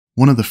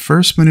One of the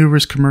first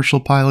maneuvers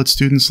commercial pilot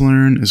students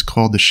learn is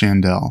called the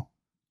chandelle.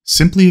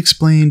 Simply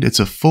explained, it's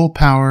a full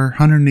power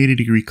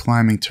 180-degree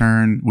climbing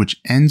turn which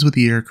ends with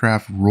the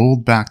aircraft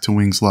rolled back to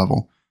wings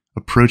level,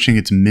 approaching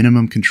its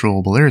minimum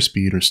controllable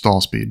airspeed or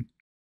stall speed.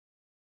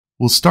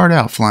 We'll start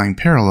out flying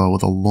parallel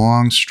with a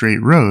long,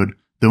 straight road,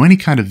 though any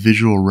kind of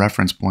visual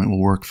reference point will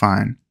work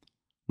fine.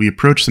 We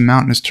approach the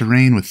mountainous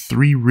terrain with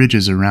 3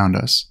 ridges around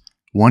us,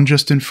 one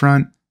just in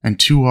front and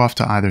 2 off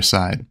to either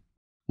side.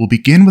 We'll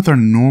begin with our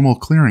normal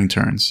clearing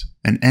turns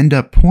and end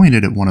up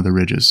pointed at one of the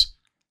ridges.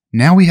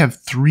 Now we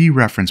have 3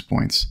 reference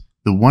points,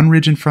 the one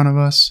ridge in front of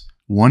us,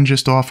 one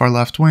just off our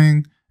left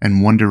wing,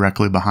 and one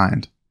directly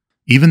behind.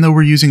 Even though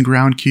we're using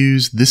ground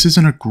cues, this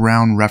isn't a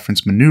ground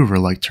reference maneuver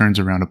like turns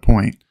around a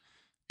point.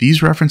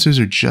 These references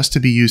are just to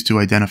be used to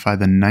identify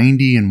the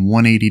 90 and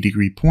 180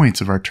 degree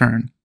points of our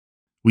turn.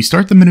 We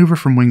start the maneuver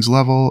from wings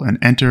level and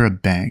enter a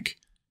bank.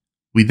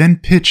 We then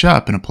pitch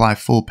up and apply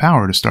full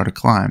power to start a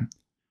climb.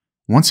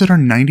 Once at our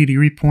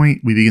 90-degree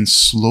point, we begin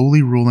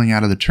slowly rolling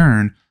out of the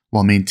turn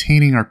while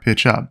maintaining our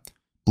pitch up,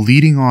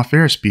 bleeding off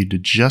airspeed to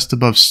just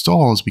above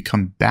stall as we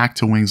come back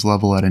to wings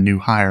level at a new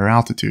higher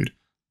altitude,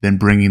 then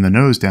bringing the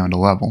nose down to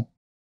level.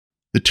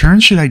 The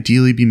turns should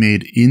ideally be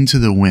made into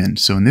the wind,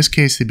 so in this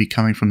case they'd be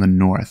coming from the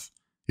north.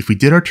 If we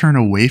did our turn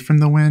away from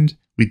the wind,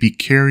 we'd be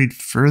carried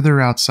further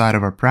outside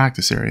of our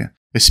practice area,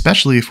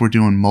 especially if we're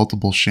doing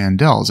multiple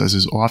chandelles, as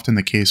is often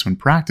the case when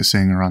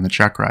practicing or on the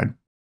check ride.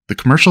 The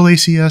commercial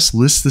ACS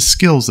lists the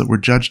skills that we're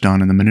judged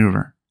on in the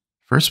maneuver.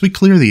 First, we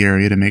clear the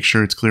area to make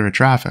sure it's clear of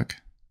traffic.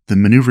 The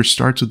maneuver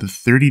starts with a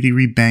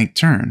 30-degree bank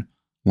turn.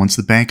 Once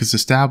the bank is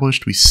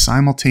established, we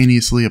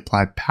simultaneously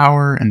apply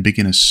power and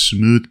begin a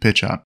smooth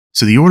pitch up.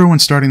 So the order when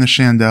starting the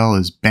chandelle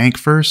is bank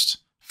first,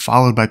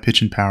 followed by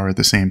pitch and power at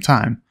the same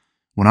time.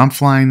 When I'm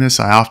flying this,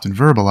 I often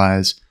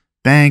verbalize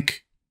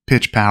bank,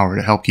 pitch, power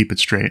to help keep it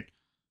straight.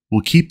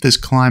 We'll keep this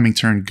climbing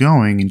turn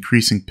going,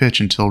 increasing pitch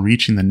until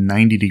reaching the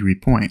 90-degree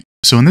point.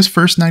 So in this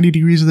first 90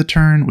 degrees of the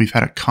turn, we've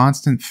had a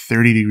constant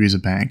 30 degrees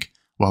of bank,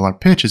 while our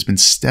pitch has been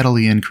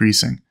steadily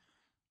increasing.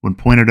 When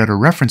pointed at our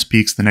reference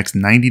peaks, the next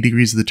 90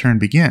 degrees of the turn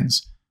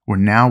begins, where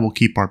now we'll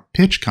keep our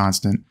pitch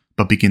constant,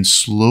 but begin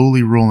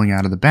slowly rolling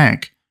out of the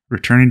bank,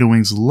 returning to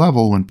wings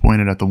level when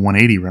pointed at the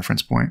 180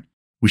 reference point.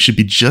 We should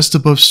be just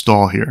above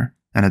stall here,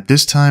 and at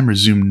this time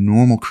resume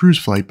normal cruise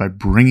flight by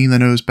bringing the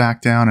nose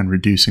back down and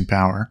reducing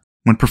power.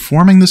 When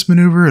performing this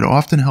maneuver, it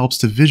often helps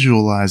to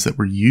visualize that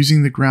we're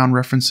using the ground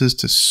references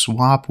to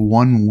swap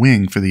one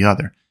wing for the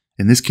other.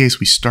 In this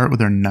case, we start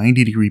with our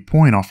 90-degree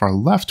point off our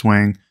left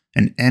wing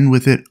and end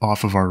with it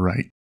off of our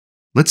right.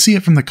 Let's see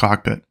it from the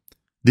cockpit.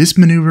 This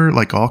maneuver,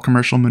 like all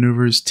commercial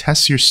maneuvers,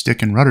 tests your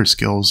stick and rudder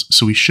skills,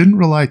 so we shouldn't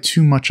rely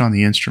too much on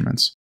the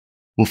instruments.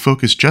 We'll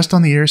focus just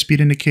on the airspeed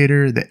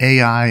indicator, the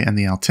AI, and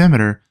the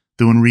altimeter,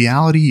 though in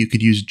reality you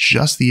could use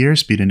just the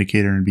airspeed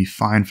indicator and be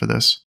fine for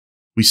this.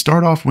 We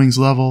start off wings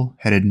level,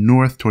 headed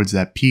north towards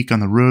that peak on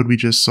the road we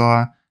just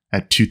saw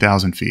at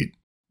 2,000 feet.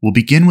 We'll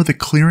begin with a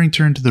clearing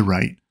turn to the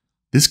right.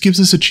 This gives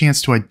us a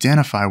chance to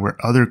identify where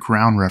other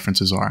ground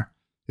references are.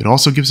 It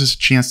also gives us a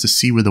chance to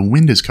see where the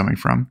wind is coming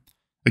from.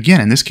 Again,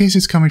 in this case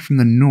it's coming from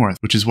the north,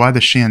 which is why the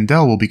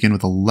chandelle will begin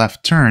with a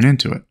left turn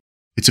into it.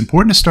 It's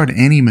important to start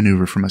any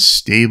maneuver from a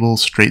stable,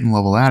 straight and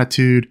level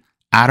attitude,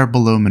 at or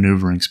below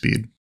maneuvering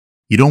speed.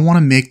 You don't want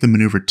to make the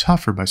maneuver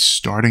tougher by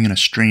starting in a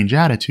strange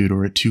attitude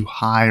or at too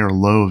high or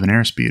low of an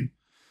airspeed.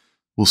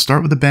 We'll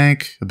start with a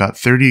bank, about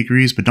 30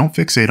 degrees, but don't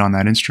fixate on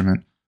that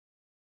instrument.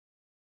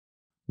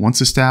 Once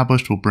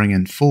established, we'll bring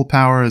in full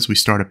power as we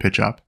start a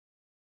pitch up.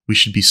 We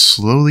should be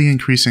slowly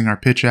increasing our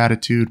pitch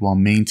attitude while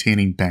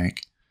maintaining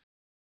bank.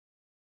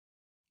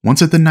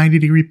 Once at the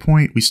 90-degree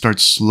point, we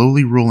start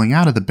slowly rolling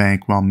out of the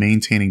bank while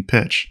maintaining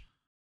pitch.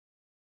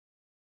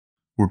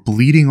 We're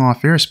bleeding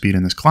off airspeed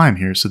in this climb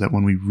here so that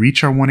when we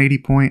reach our 180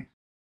 point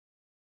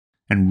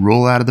and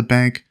roll out of the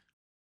bank,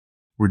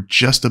 we're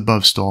just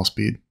above stall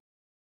speed.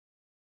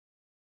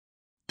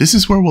 This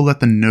is where we'll let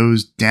the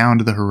nose down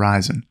to the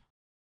horizon.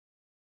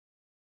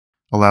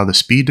 Allow the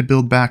speed to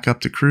build back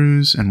up to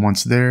cruise, and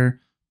once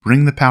there,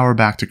 bring the power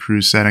back to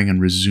cruise setting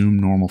and resume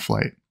normal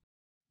flight.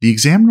 The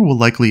examiner will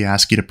likely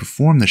ask you to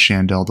perform the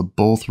chandelle to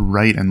both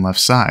right and left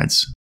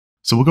sides.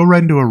 So we'll go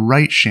right into a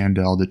right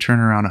chandelle to turn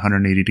around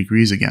 180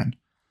 degrees again.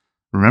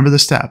 Remember the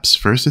steps.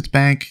 First it's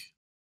bank,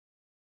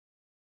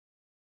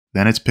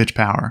 then it's pitch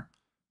power.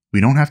 We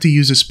don't have to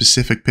use a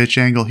specific pitch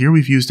angle. Here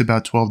we've used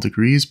about 12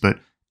 degrees, but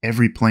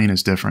every plane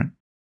is different.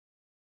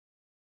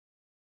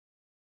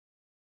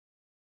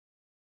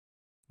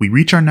 We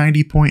reach our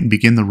 90 point and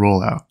begin the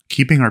rollout,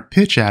 keeping our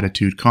pitch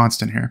attitude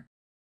constant here.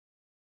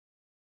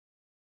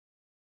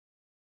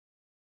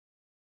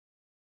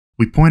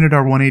 We point at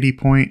our 180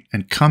 point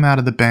and come out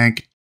of the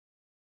bank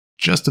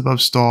just above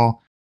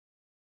stall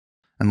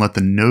and let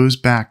the nose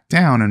back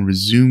down and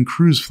resume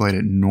cruise flight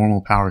at normal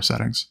power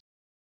settings.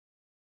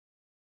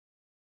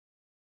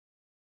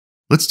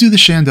 Let's do the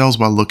chandelles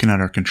while looking at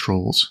our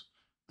controls.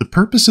 The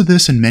purpose of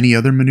this and many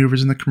other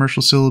maneuvers in the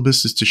commercial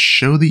syllabus is to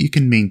show that you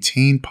can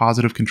maintain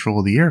positive control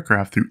of the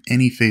aircraft through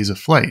any phase of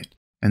flight.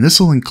 and this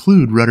will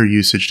include rudder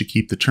usage to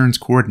keep the turns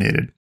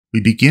coordinated. We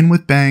begin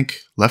with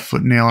bank, left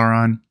foot and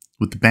aileron.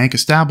 With the bank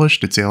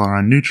established, it's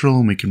aileron neutral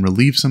and we can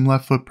relieve some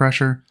left foot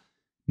pressure.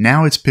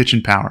 Now it's pitch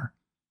and power.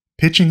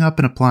 Pitching up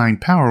and applying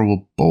power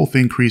will both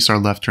increase our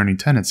left turning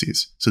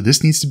tendencies, so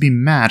this needs to be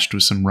matched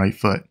with some right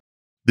foot.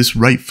 This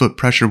right foot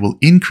pressure will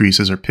increase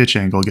as our pitch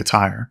angle gets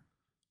higher.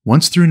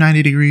 Once through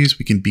 90 degrees,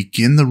 we can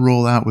begin the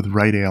rollout with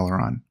right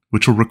aileron,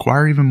 which will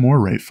require even more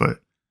right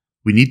foot.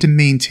 We need to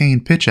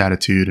maintain pitch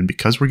attitude, and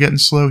because we're getting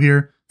slow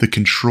here, the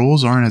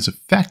controls aren't as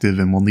effective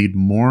and we'll need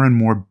more and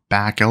more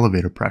back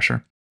elevator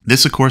pressure.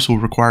 This, of course, will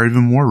require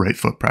even more right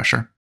foot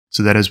pressure,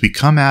 so that as we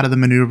come out of the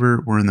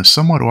maneuver, we're in the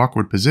somewhat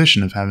awkward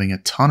position of having a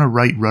ton of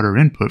right rudder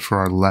input for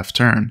our left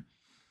turn.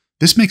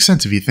 This makes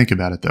sense if you think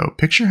about it though.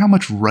 Picture how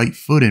much right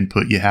foot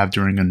input you have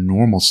during a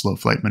normal slow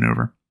flight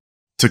maneuver.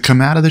 To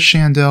come out of the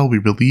chandelle, we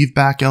relieve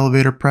back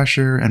elevator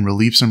pressure and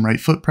relieve some right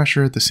foot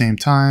pressure at the same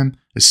time,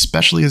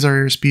 especially as our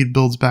airspeed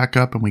builds back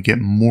up and we get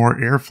more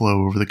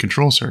airflow over the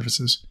control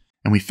surfaces.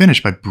 And we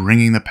finish by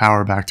bringing the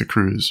power back to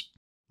cruise.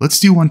 Let's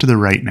do one to the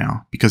right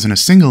now, because in a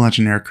single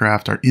engine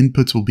aircraft, our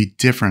inputs will be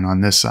different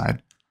on this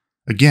side.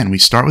 Again, we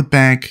start with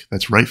bank,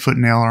 that's right foot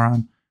and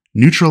aileron,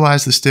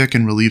 neutralize the stick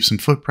and relieve some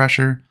foot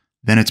pressure,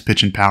 then it's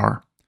pitch and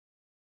power.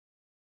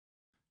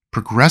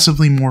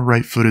 Progressively more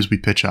right foot as we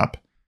pitch up.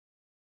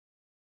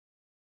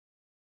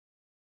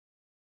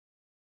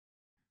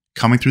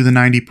 Coming through the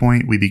 90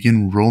 point, we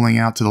begin rolling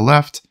out to the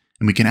left,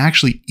 and we can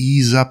actually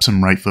ease up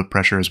some right foot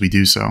pressure as we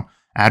do so.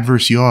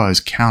 Adverse yaw is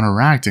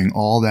counteracting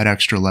all that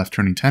extra left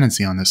turning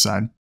tendency on this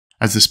side.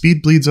 As the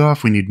speed bleeds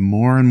off, we need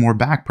more and more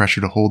back pressure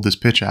to hold this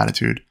pitch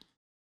attitude.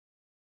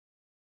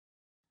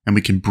 And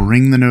we can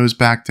bring the nose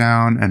back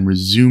down and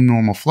resume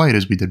normal flight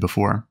as we did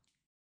before.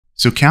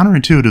 So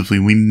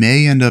counterintuitively, we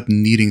may end up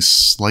needing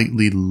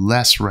slightly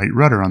less right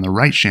rudder on the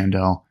right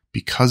chandelle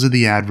because of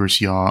the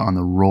adverse yaw on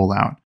the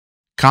rollout.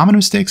 Common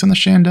mistakes on the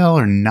chandelle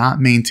are not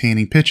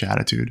maintaining pitch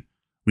attitude.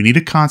 We need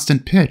a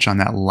constant pitch on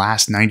that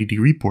last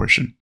 90-degree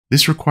portion.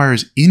 This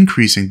requires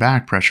increasing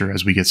back pressure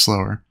as we get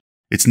slower.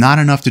 It's not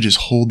enough to just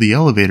hold the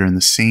elevator in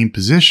the same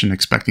position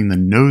expecting the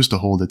nose to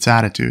hold its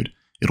attitude.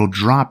 It'll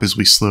drop as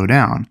we slow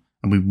down,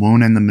 and we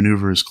won't end the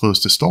maneuver as close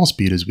to stall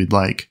speed as we'd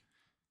like.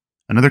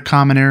 Another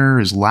common error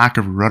is lack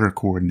of rudder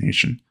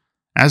coordination.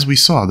 As we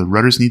saw, the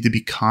rudders need to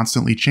be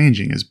constantly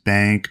changing as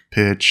bank,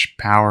 pitch,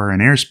 power,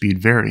 and airspeed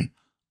vary.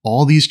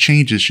 All these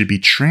changes should be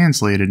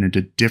translated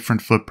into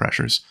different foot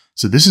pressures,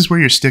 so this is where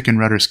your stick and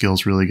rudder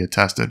skills really get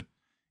tested.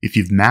 If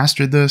you've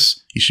mastered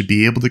this, you should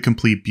be able to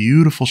complete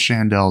beautiful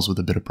chandelles with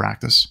a bit of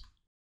practice.